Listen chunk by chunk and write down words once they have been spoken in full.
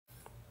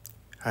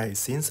Hi,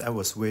 since I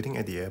was waiting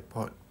at the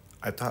airport,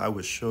 I thought I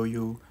would show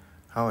you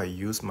how I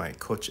use my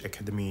Coach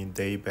Academy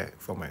day bag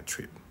for my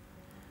trip.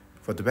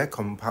 For the back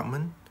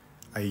compartment,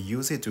 I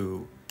use it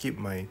to keep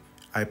my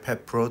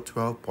iPad Pro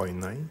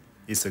 12.9.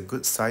 It's a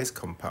good size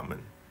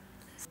compartment.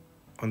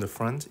 On the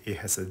front, it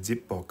has a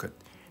zip pocket.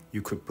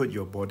 You could put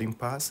your boarding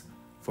pass.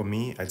 For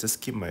me, I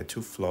just keep my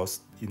two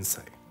flaws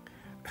inside.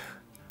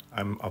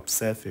 I'm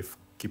obsessed with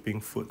keeping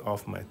food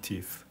off my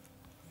teeth.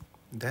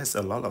 There's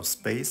a lot of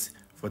space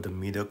for the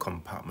middle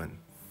compartment,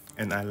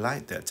 and I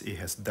like that it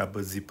has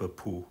double zipper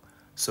pull,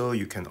 so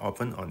you can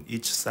open on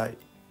either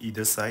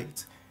side,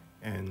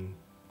 and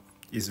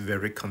it's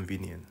very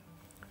convenient.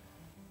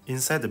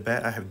 Inside the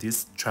bag, I have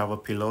this travel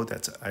pillow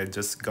that I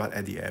just got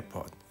at the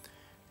airport,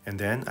 and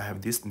then I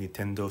have this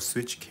Nintendo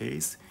Switch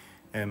case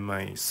and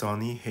my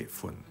Sony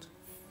headphones.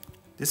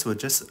 These were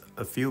just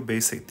a few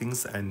basic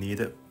things I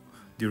needed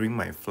during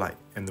my flight,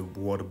 and the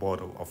water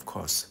bottle, of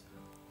course.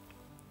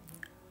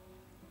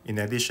 In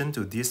addition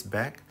to this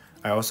bag,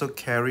 I also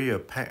carry a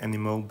pet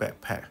animal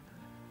backpack.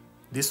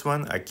 This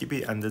one I keep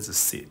it under the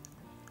seat.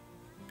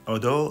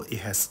 Although it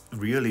has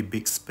really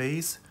big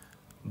space,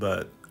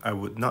 but I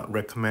would not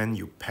recommend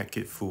you pack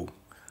it full.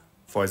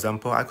 For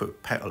example, I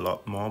could pack a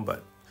lot more,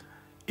 but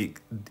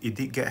it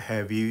did get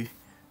heavy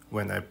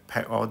when I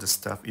pack all the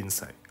stuff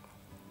inside.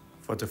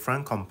 For the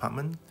front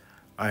compartment,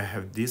 I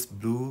have this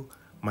blue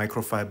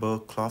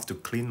microfiber cloth to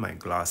clean my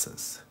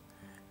glasses.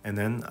 And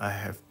then I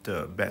have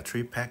the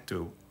battery pack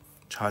to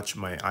charge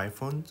my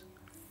iPhone.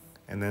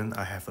 And then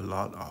I have a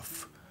lot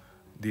of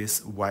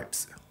these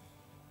wipes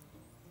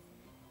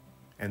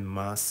and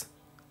masks.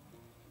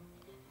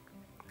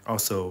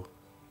 Also,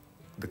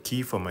 the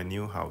key for my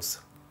new house.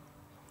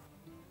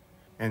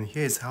 And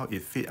here is how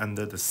it fit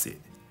under the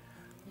seat.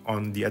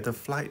 On the other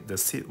flight, the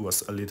seat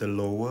was a little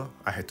lower.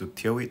 I had to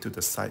tilt it to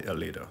the side a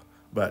little,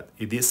 but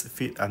it is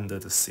fit under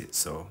the seat,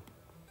 so.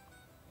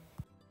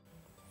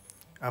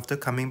 After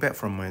coming back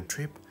from my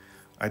trip,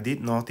 I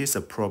did notice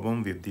a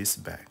problem with this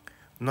bag.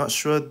 Not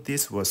sure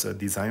this was a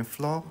design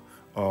flaw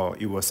or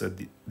it was a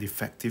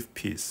defective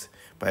piece,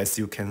 but as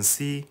you can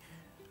see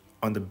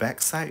on the back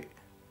side,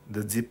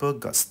 the zipper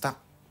got stuck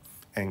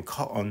and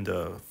caught on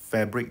the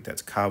fabric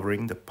that's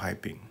covering the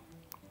piping.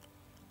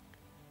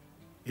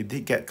 It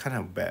did get kind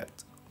of bad.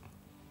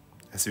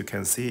 As you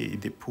can see,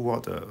 it did pull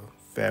out the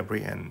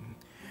fabric, and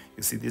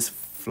you see these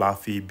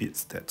fluffy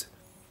bits that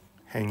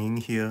hanging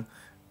here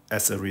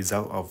as a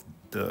result of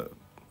the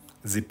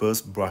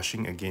zippers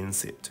brushing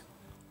against it.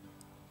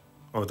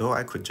 Although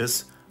I could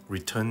just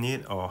return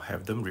it or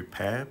have them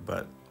repair,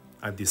 but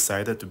I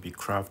decided to be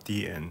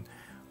crafty and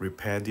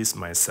repair this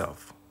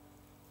myself.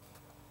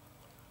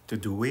 To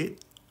do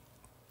it,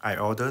 I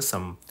ordered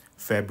some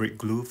fabric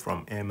glue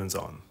from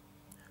Amazon.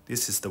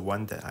 This is the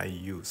one that I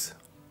use.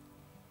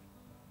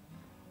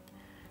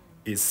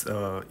 It's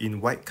in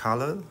white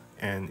color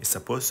and it's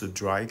supposed to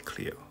dry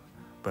clear,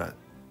 but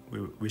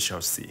we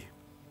shall see.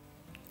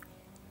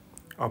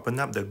 Open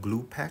up the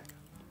glue pack.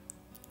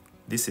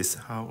 This is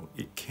how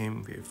it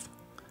came with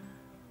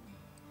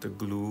the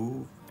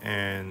glue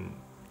and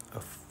a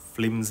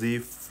flimsy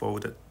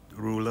folded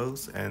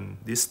rulers and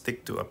this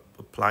stick to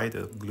apply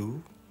the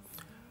glue.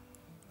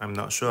 I'm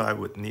not sure I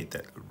would need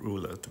that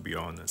ruler, to be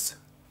honest.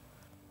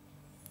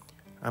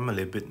 I'm a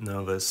little bit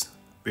nervous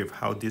with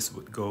how this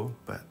would go,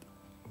 but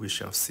we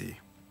shall see.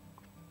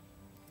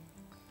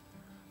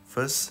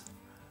 First,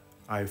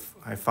 I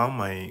found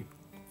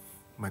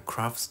my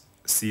craft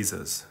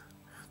scissors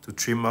to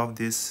trim off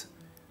this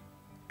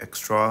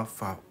extra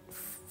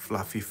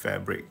fluffy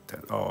fabric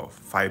or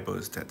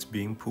fibers that's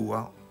being pulled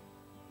out.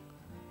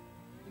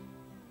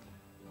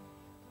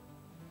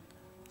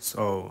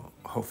 So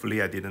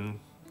hopefully I didn't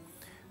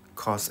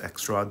cause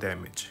extra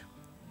damage.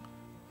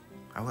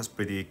 I was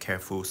pretty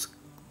careful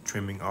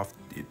trimming off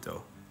it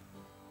though.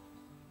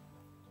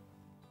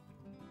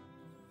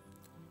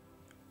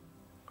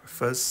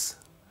 First,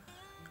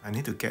 I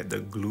need to get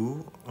the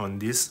glue on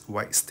this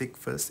white stick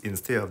first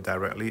instead of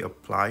directly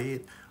apply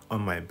it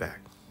on my bag.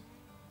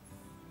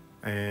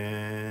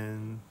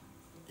 And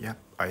yep,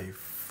 I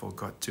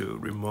forgot to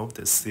remove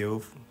the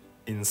seal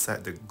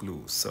inside the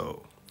glue,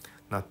 so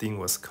nothing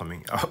was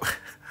coming out.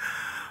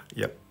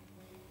 Yep.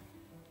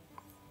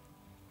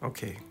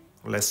 Okay,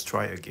 let's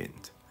try again.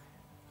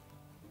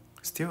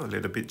 Still a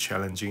little bit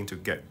challenging to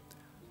get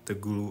the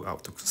glue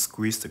out, to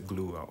squeeze the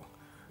glue out.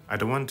 I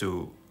don't want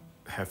to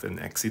have an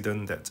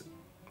accident that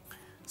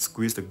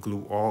squeeze the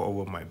glue all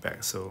over my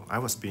bag, so I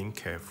was being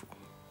careful.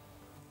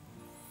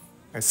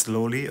 I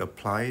slowly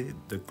applied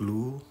the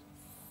glue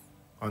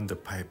on the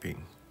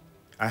piping.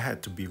 I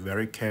had to be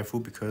very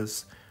careful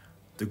because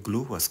the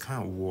glue was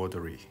kind of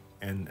watery,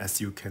 and as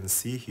you can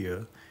see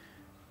here,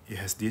 it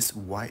has this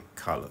white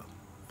color.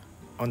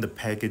 On the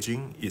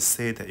packaging, it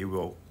said that it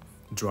will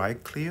dry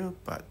clear,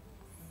 but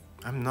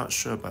I'm not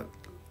sure, but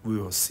we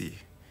will see.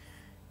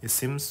 It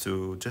seems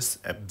to just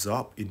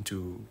absorb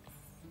into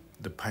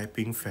the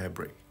piping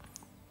fabric.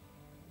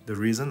 The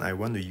reason I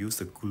want to use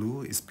the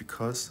glue is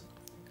because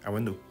I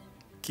want to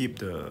keep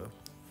the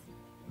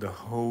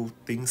whole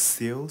thing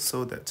sealed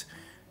so that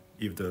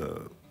if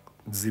the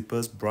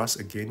zippers brush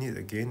against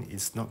it,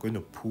 it's not going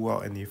to pull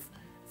out any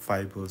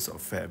fibers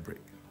of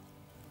fabric.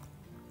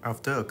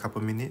 After a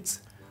couple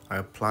minutes, I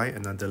apply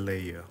another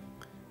layer.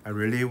 I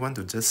really want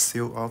to just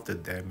seal off the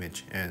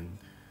damage, and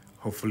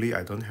hopefully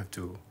I don't have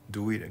to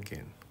do it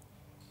again.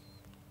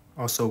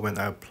 Also, when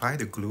I apply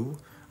the glue,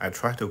 I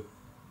try to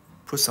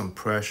put some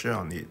pressure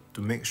on it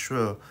to make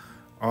sure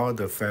all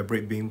the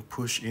fabric being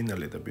pushed in a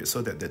little bit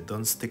so that they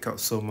don't stick out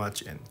so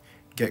much and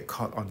get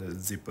caught on the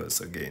zippers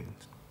again.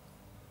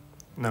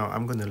 Now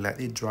I'm going to let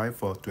it dry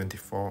for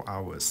 24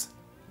 hours.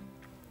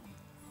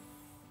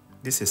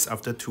 This is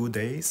after 2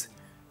 days,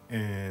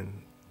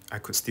 and I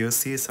could still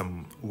see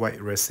some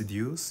white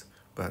residues,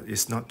 but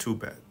it's not too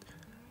bad.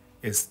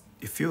 It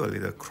feels a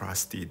little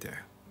crusty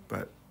there,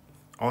 but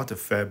all the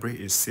fabric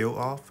is sealed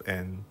off,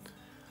 and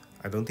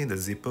I don't think the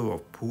zipper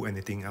will pull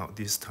anything out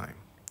this time.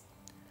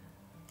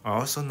 I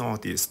also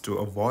noticed to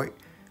avoid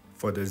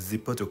for the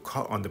zipper to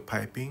cut on the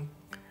piping,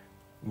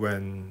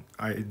 when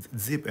I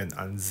zip and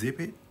unzip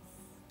it,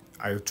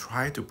 I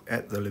try to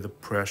add a little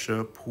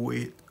pressure, pull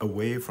it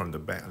away from the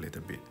back a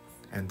little bit,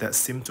 and that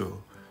seemed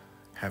to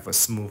have a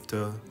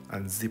smoother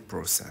unzip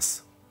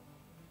process.